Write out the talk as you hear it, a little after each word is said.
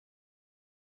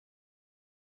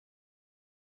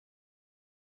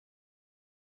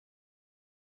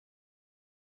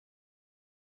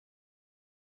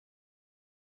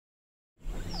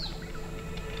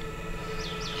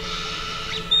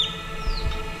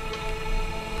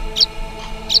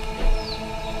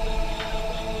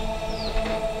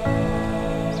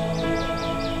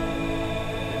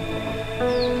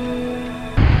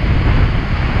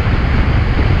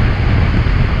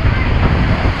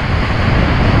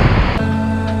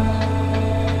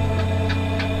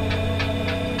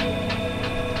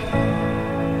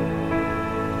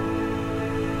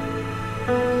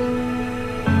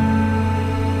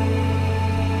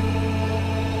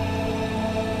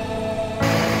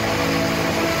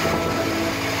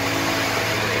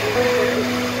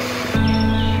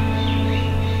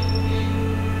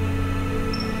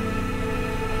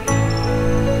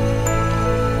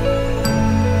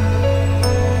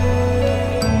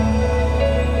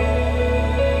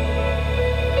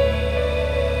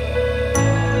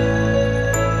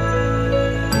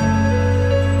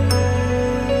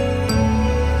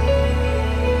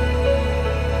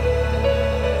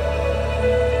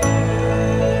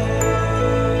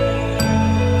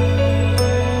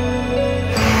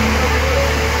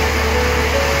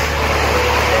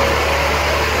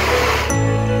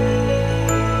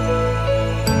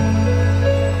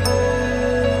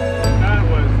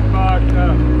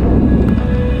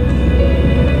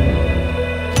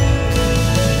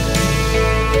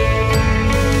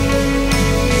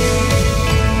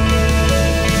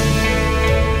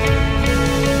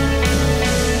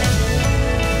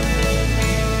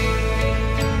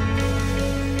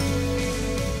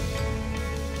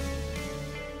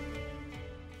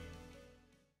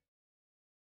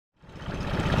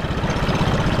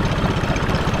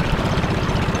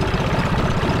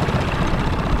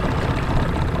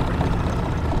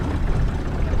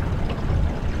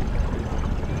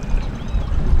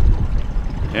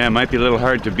Yeah, it might be a little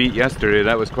hard to beat yesterday.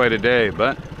 That was quite a day,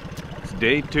 but it's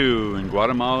day 2 in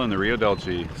Guatemala and the Rio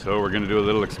Dulce. So we're going to do a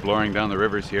little exploring down the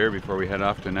rivers here before we head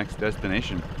off to the next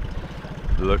destination.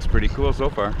 It looks pretty cool so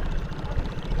far.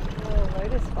 Little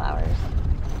lotus flowers.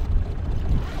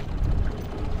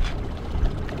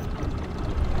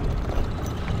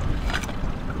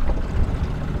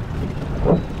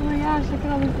 Oh my gosh, look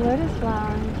at all these lotus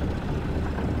flowers.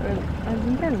 I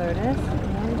think they're lotus.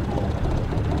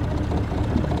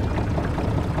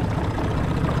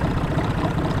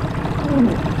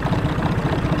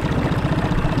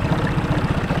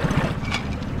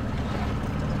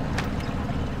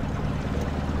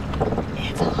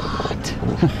 It's hot.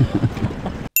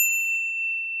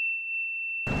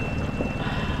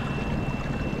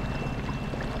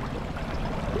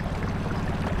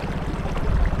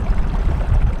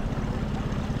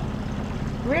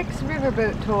 Rick's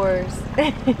Riverboat Tours.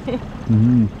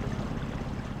 Mm-hmm.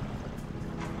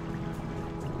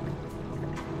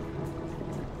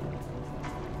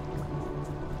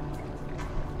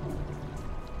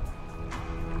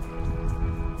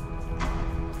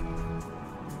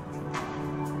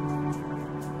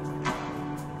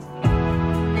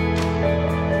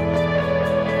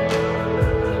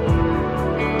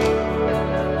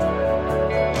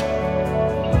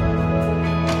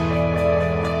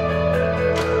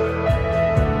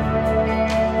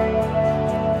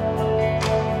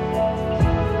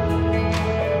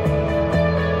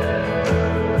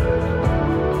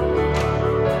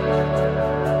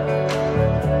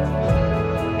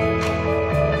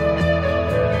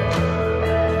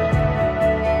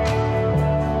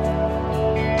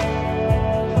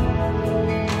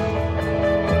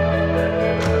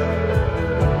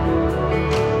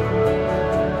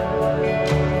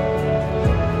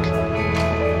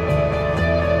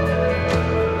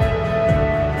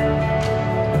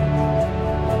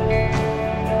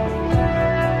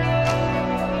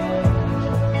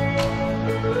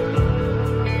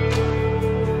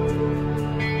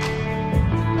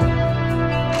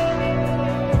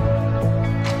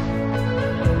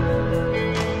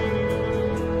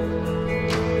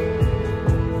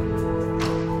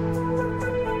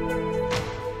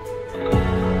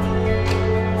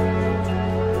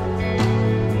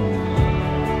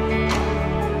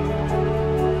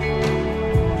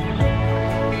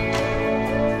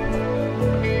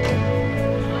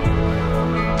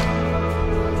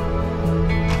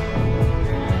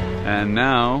 And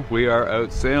now we are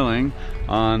out sailing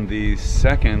on the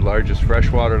second largest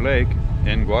freshwater lake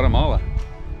in Guatemala.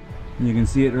 You can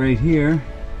see it right here.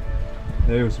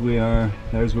 There's where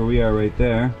we are right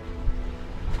there.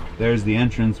 There's the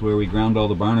entrance where we ground all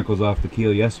the barnacles off the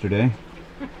keel yesterday.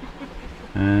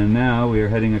 And now we are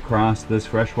heading across this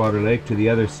freshwater lake to the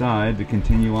other side to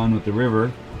continue on with the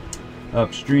river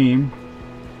upstream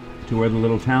to where the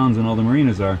little towns and all the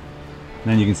marinas are.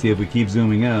 Then you can see, if we keep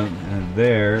zooming out,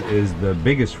 there is the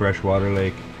biggest freshwater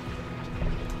lake,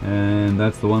 and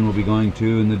that's the one we'll be going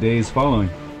to in the days following.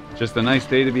 Just a nice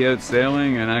day to be out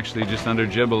sailing, and actually just under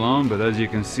jib alone, but as you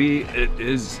can see, it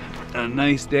is a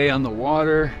nice day on the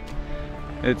water.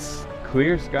 It's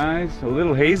clear skies, a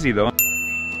little hazy though.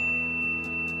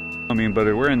 I mean, but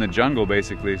we're in the jungle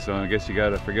basically, so I guess you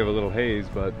gotta forgive a little haze,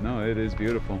 but no, it is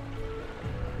beautiful.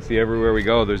 See, everywhere we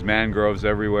go there's mangroves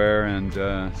everywhere, and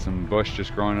some bush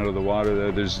just growing out of the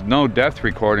water. There's no depth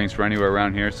recordings for anywhere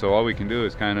around here, so all we can do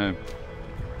is kind of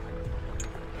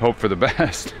hope for the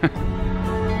best.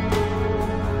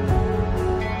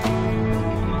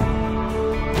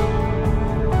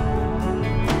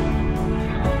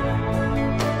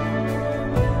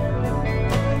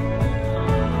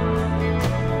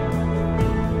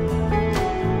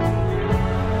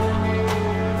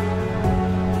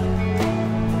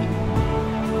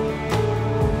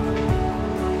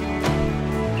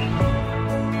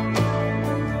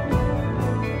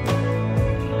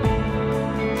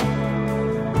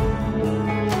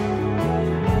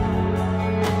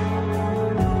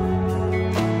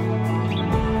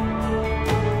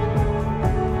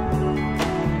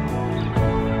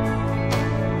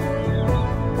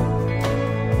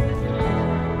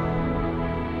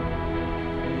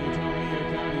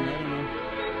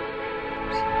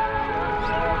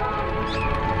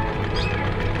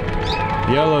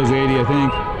 Yellow's 80, I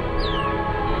think.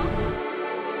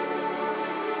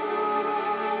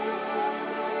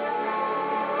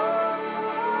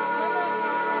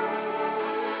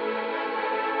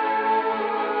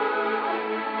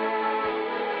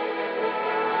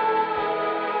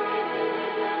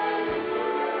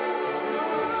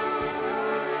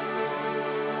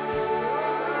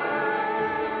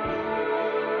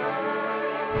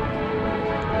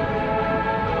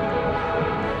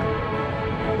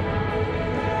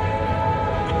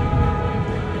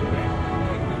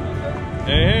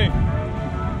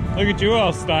 Look at you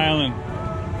all styling.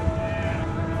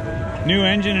 New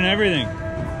engine and everything.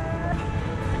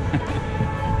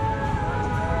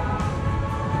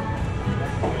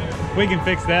 We can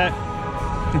fix that.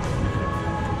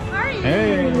 How are you?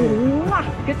 Hey.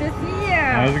 Good to see you.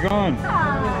 How's it going?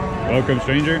 Hi. Welcome,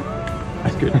 stranger.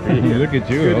 That's good to be here. Look at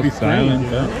you, Good to all be styling.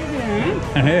 strange,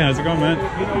 Hey, how's it going, man?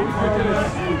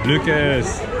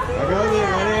 Lucas.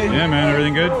 Yeah, man,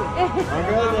 everything good?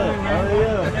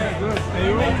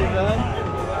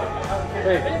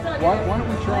 Hey, why don't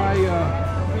we try I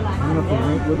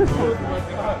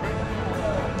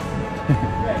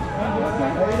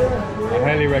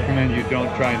highly recommend you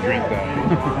don't try and drink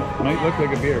that. Might look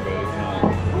like a beer, but it's not.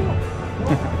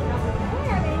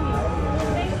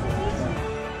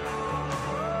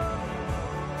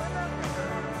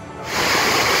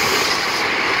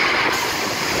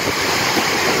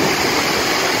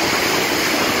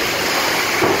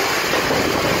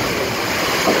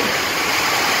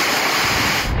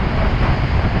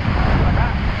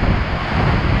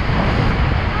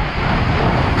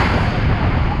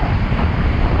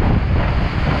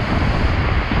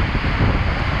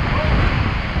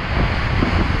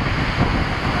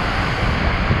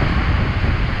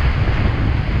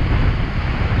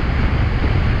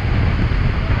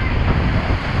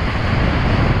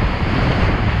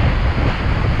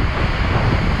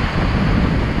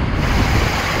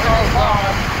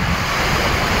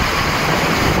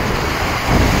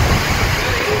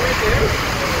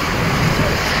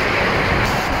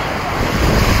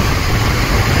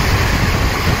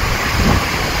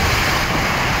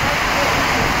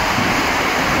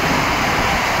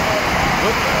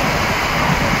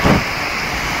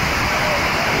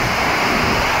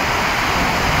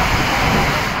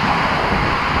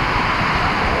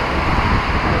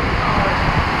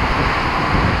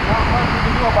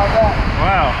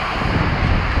 Wow.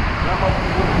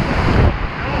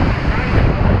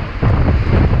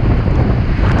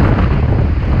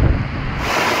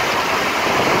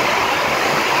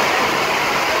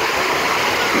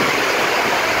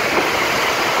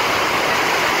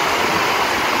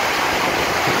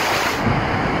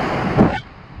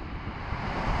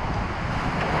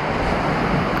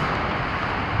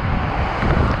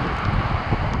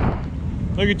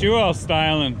 Look at you all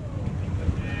styling.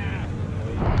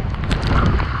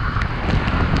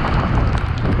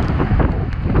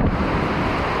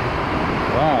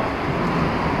 Wow.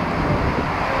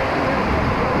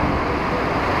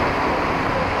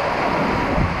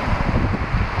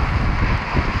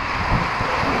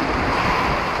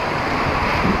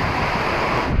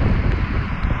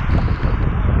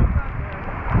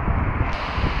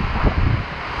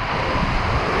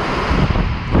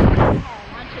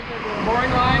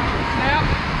 Mooring line, snap.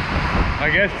 I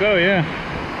guess so, yeah.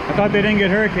 I thought they didn't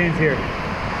get hurricanes here.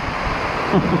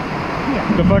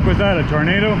 The fuck was that, a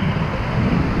tornado?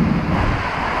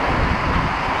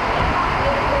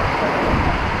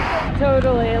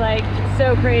 Totally, like,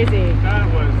 so crazy. That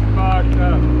was fucked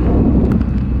up.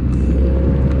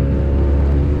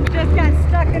 Just got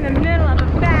stuck in the middle of a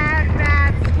bad,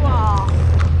 bad squall.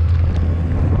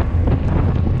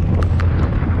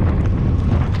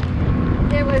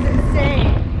 It was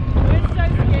insane. It was so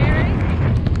scary.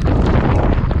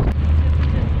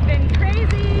 It's been crazy.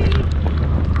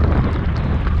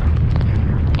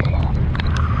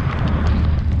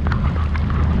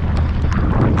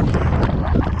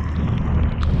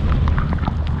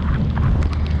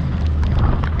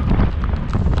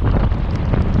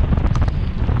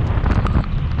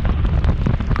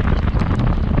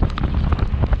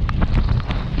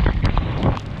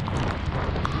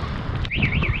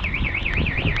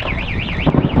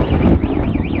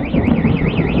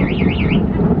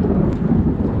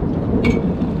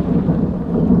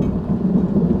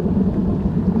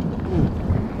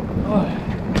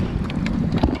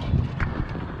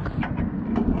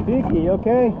 Tiki, you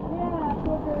okay? Yeah,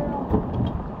 poor girl.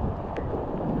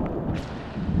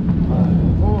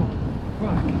 Oh,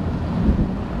 fuck.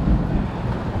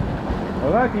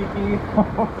 Hola, Tiki.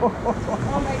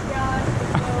 Oh my god.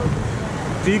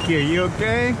 Tiki, are you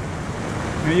okay?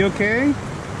 Are you okay?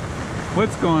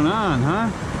 What's going on, huh?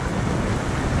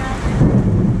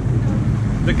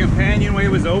 The companionway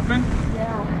was open?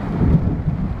 Yeah.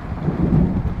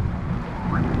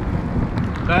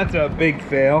 That's a big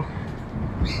fail.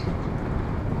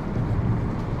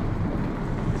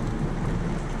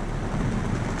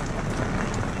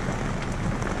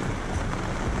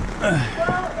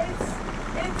 Well, it's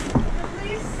the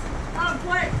least of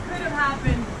what could have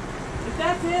happened. If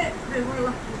that's it, then we're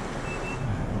lucky.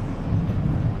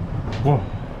 Whoa.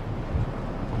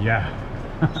 Yeah.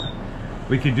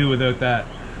 We could do without that.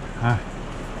 Huh?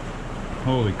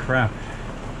 Holy crap.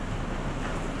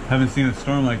 Haven't seen a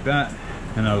storm like that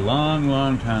in a long,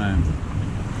 long time.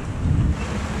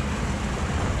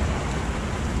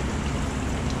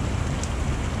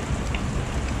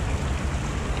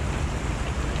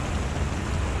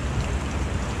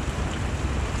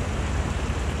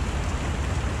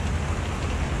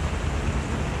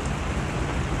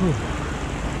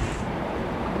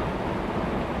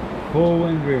 Full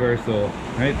wind reversal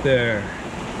right there.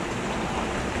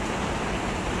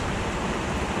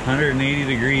 180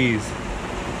 degrees.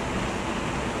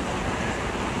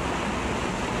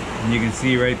 And you can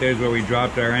see right there's where we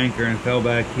dropped our anchor and fell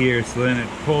back here, so then it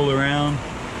pulled around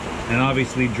and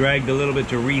obviously dragged a little bit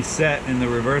to reset in the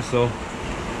reversal,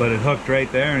 but it hooked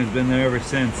right there and has been there ever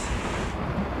since.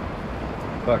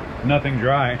 Fuck, nothing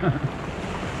dry. No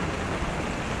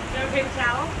paper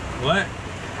towel? What?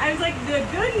 I was like, the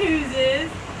good news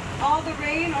is all the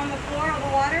rain on the floor, all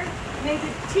the water, made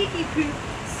the tiki poop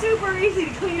super easy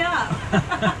to clean up.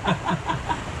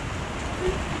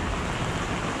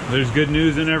 There's good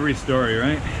news in every story,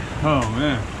 right? Oh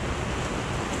man.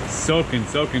 Soaking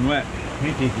wet.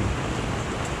 Hey Tiki.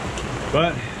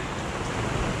 But,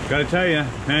 gotta tell you,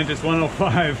 Mantus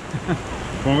 105,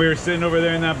 when we were sitting over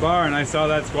there in that bar and I saw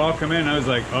that squall come in, I was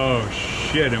like, oh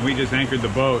shit, and we just anchored the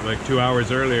boat like 2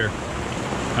 hours earlier.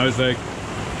 I was like,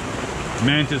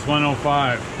 Mantus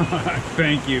 105,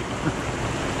 thank you.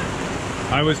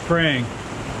 I was praying,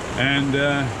 and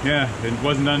yeah, it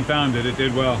wasn't unfounded, it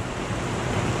did well.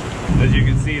 As you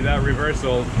can see, that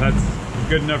reversal, that's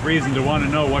good enough reason to want to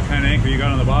know what kind of anchor you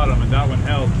got on the bottom, and that one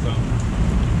held, so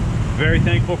very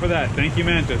thankful for that. Thank you,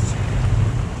 Mantus.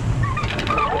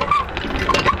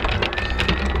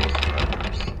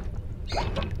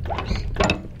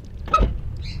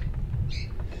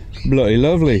 Bloody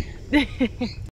lovely.